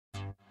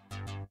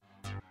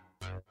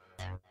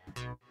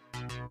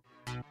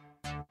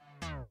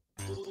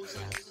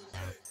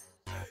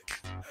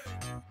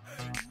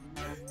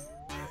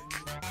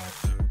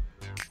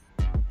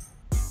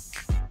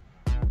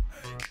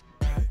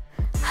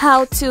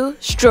How to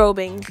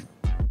strobing.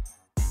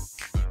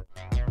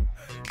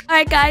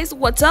 Alright guys,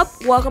 what's up?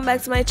 Welcome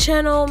back to my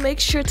channel. Make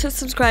sure to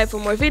subscribe for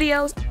more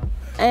videos.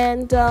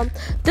 And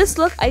this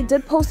look, I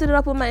did post it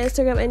up on my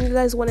Instagram and you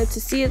guys wanted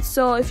to see it.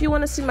 So if you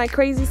want to see my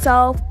crazy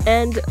self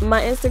and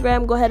my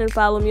Instagram, go ahead and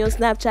follow me on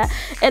Snapchat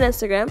and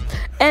Instagram.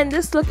 And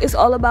this look is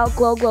all about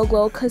glow, glow,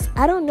 glow. Because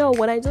I don't know,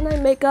 when I do my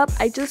makeup,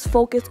 I just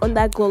focus on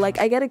that glow. Like,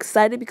 I get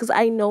excited because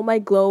I know my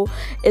glow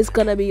is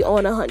going to be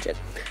on 100.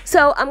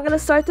 So I'm going to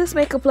start this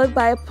makeup look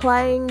by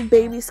applying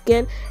Baby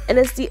Skin. And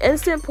it's the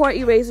Instant Pore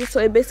Eraser.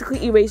 So it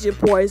basically erases your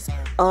pores.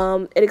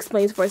 It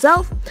explains for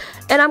itself.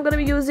 And I'm going to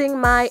be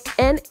using my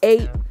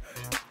N8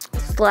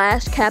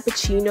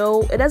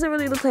 cappuccino. It doesn't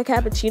really look like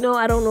cappuccino.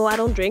 I don't know. I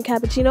don't drink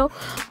cappuccino.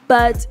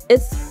 But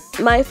it's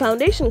my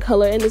foundation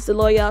color and it's the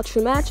L'Oreal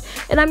True Match.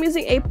 And I'm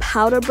using a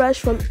powder brush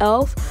from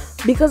e.l.f.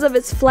 Because of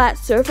its flat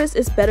surface,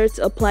 it's better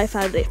to apply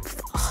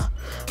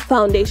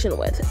foundation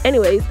with.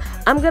 Anyways,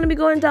 I'm going to be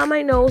going down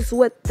my nose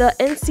with the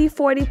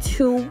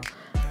NC42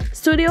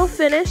 Studio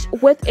Finish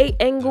with a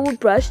angled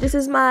brush. This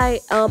is my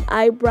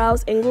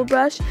eyebrows angled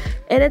brush,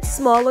 and it's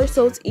smaller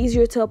so it's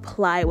easier to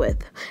apply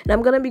with. And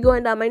I'm going to be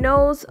going down my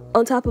nose,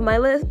 on top of my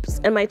lips,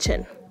 and my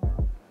chin.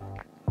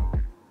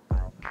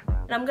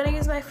 And I'm going to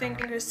use my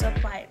fingers to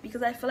apply it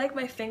because I feel like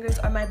my fingers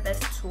are my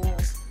best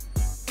tools.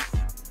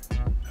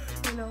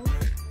 You know,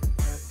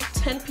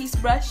 10-piece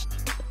brush.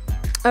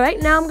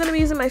 Alright, now I'm going to be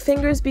using my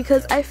fingers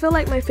because I feel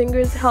like my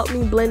fingers help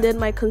me blend in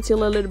my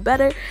concealer a little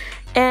better.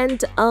 And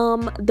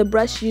the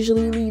brush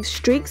usually leaves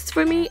streaks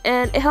for me,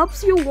 and it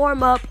helps you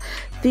warm up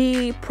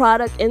the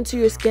product into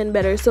your skin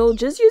better. So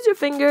just use your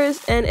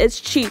fingers, and it's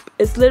cheap.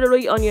 It's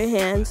literally on your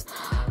hands.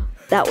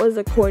 That was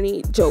a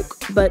corny joke,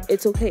 but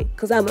it's okay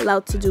because I'm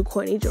allowed to do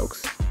corny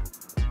jokes.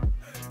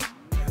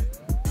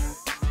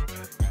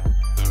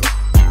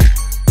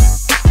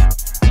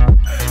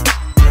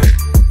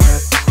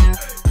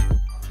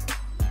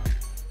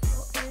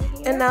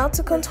 And now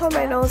to contour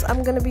my nose,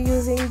 I'm going to be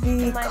using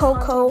the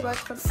Cocoa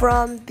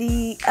from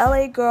the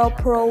LA Girl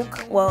Pro,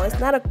 well, it's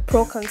not a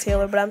Pro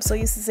Concealer, but I'm so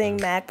used to saying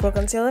MAC Pro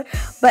Concealer.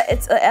 But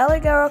it's a LA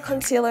Girl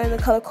Concealer in the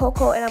color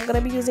Cocoa, and I'm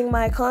going to be using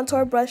my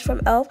contour brush from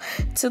e.l.f.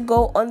 to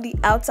go on the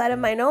outside of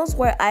my nose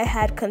where I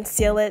had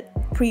concealed it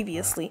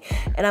previously.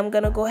 And I'm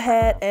going to go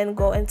ahead and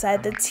go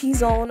inside the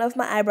T-zone of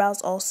my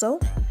eyebrows also.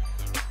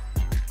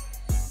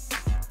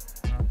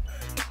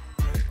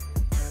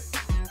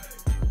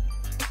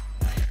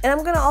 And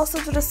I'm going to also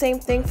do the same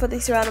thing for the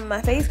surround of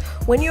my face.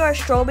 When you are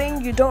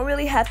strobing, you don't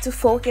really have to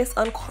focus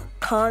on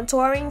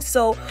contouring.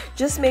 So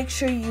just make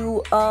sure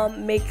you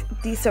make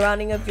the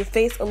surrounding of your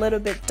face a little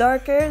bit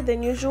darker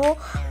than usual.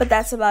 But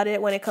that's about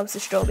it when it comes to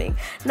strobing.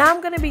 Now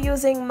I'm going to be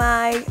using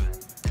my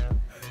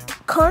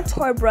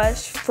contour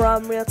brush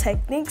from Real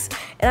Techniques.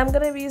 And I'm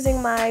going to be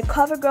using my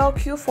CoverGirl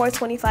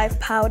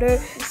Q425 powder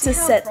to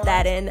set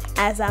that in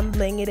as I'm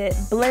blending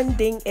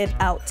it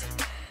out.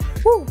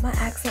 Woo, my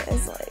accent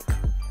is like...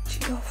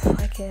 Oh,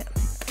 I can't.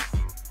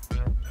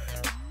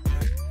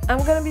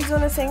 I'm going to be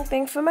doing the same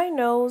thing for my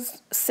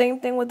nose. Same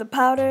thing with the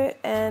powder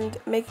and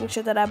making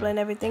sure that I blend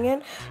everything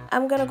in.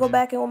 I'm going to go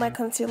back in with my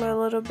concealer a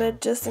little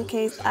bit just in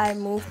case I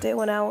moved it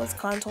when I was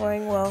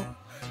contouring, well,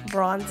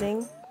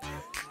 bronzing.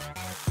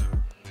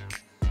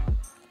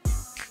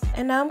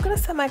 And now I'm going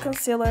to set my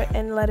concealer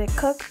and let it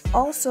cook.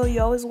 Also,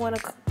 you always want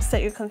to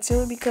set your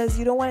concealer because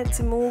you don't want it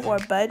to move or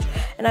budge.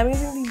 And I'm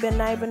using the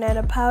Benai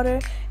Banana powder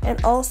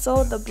and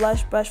also the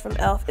blush brush from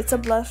e.l.f. It's a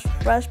blush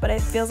brush, but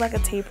it feels like a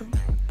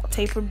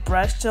tapered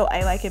brush, so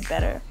I like it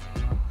better.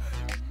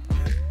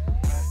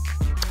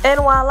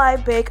 And while I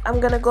bake,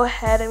 I'm going to go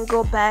ahead and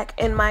go back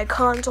in my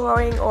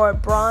contouring or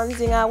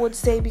bronzing, I would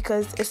say,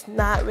 because it's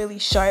not really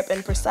sharp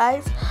and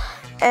precise.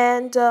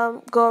 And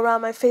go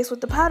around my face with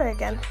the powder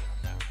again.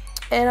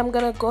 And I'm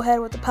going to go ahead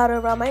with the powder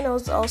around my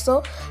nose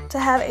also to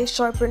have a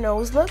sharper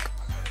nose look.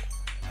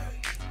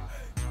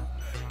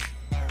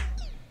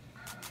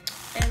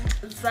 And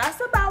that's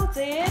about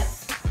it.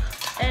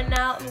 And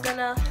now I'm going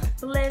to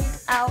blend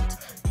out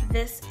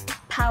this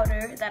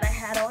powder that I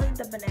had on,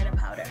 the banana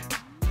powder.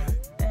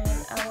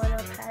 And I want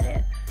to pat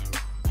it.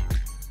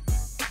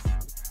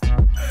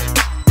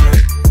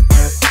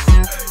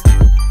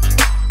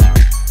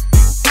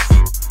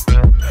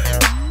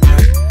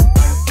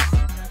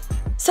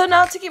 So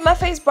now to keep my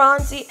face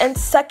bronzy and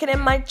suck it in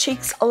my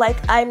cheeks like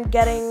I'm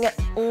getting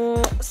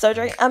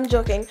surgery, I'm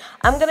joking.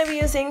 I'm going to be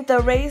using the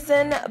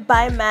Raisin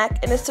by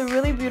MAC, and it's a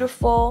really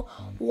beautiful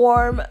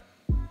warm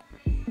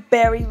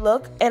berry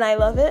look and I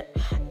love it.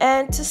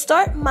 And to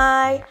start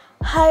my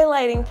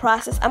highlighting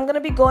process, I'm going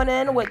to be going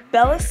in with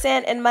Bella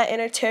Sand in my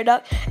inner tear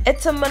duct.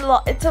 It's a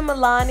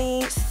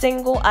Milani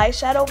single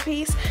eyeshadow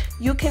piece.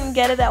 You can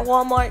get it at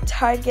Walmart,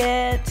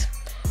 Target,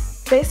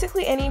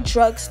 basically any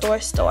drugstore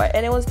store,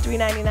 and it was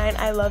 $3.99.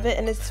 I love it,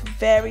 and it's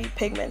very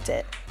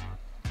pigmented.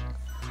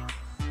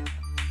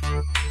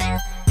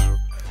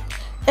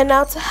 And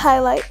now to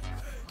highlight,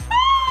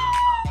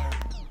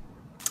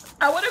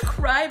 I want to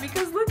cry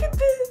because look at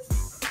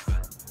this.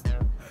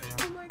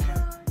 Oh my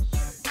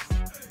gosh.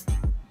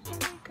 Oh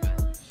my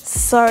gosh.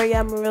 Sorry,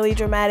 I'm really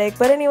dramatic.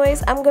 But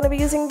anyways, I'm going to be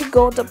using the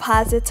Gold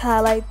Deposit to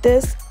highlight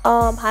this.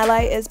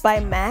 Highlight is by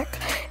MAC.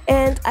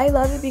 And I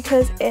love it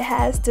because it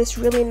has this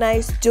really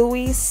nice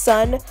dewy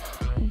sun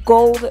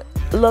gold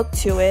look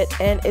to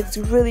it. And it's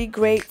really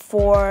great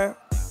for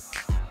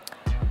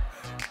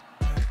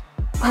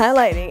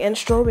highlighting and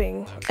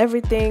strobing.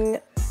 Everything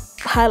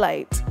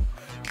highlight.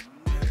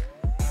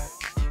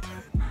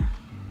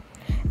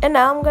 And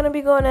now I'm going to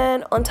be going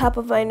in on top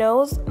of my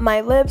nose,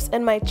 my lips,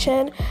 and my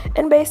chin,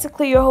 and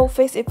basically your whole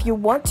face if you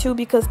want to,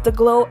 because the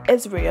glow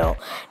is real.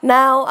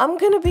 Now I'm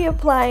going to be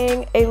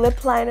applying a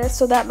lip liner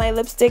so that my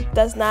lipstick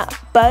does not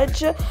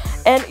budge,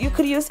 and you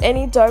could use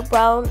any dark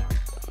brown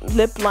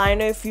lip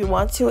liner if you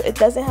want to. It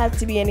doesn't have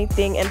to be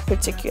anything in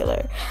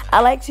particular. I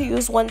like to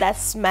use one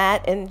that's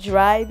matte and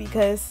dry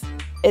because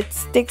it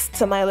sticks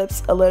to my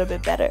lips a little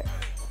bit better.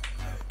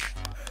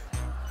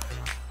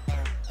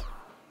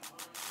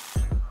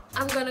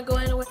 I'm gonna go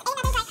in with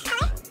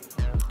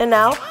and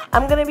now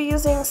I'm gonna be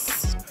using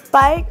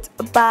Spiked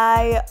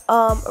by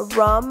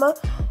Rum,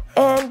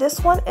 and this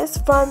one is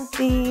from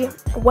the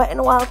Wet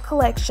n Wild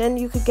collection.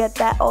 You could get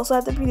that also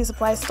at the beauty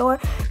supply store,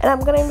 and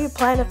I'm gonna be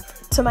applying it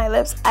to my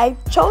lips. I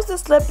chose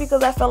this lip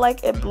because I felt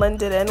like it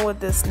blended in with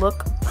this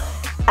look.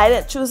 I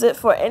didn't choose it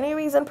for any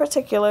reason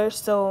particular,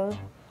 so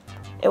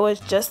it was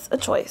just a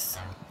choice.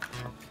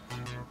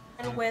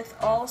 With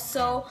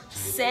also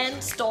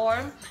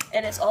Sandstorm,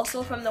 and it's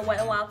also from the Wet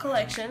n Wild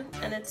collection,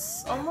 and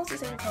it's almost the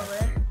same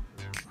color.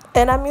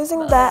 And I'm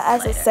using that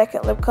as a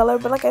second lip color,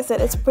 but like I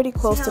said, it's pretty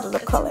close to the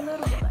lip color.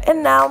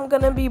 And now I'm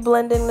gonna be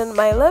blending in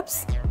my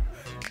lips.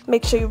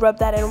 Make sure you rub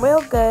that in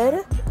real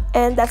good,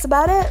 and that's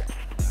about it.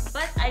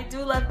 But I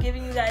do love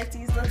giving you guys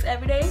these looks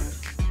every day,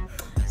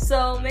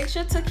 so make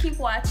sure to keep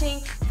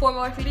watching for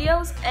more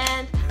videos,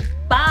 and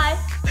bye,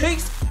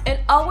 peace, and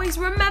always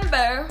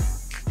remember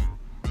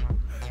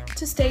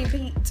to stay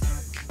beat.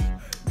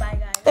 Bye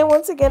guys. And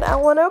once again, I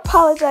want to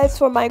apologize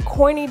for my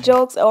corny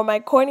jokes or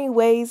my corny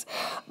ways,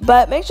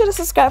 but make sure to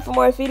subscribe for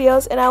more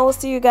videos, and I will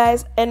see you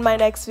guys in my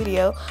next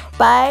video.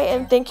 Bye,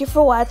 and thank you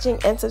for watching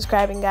and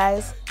subscribing,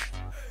 guys.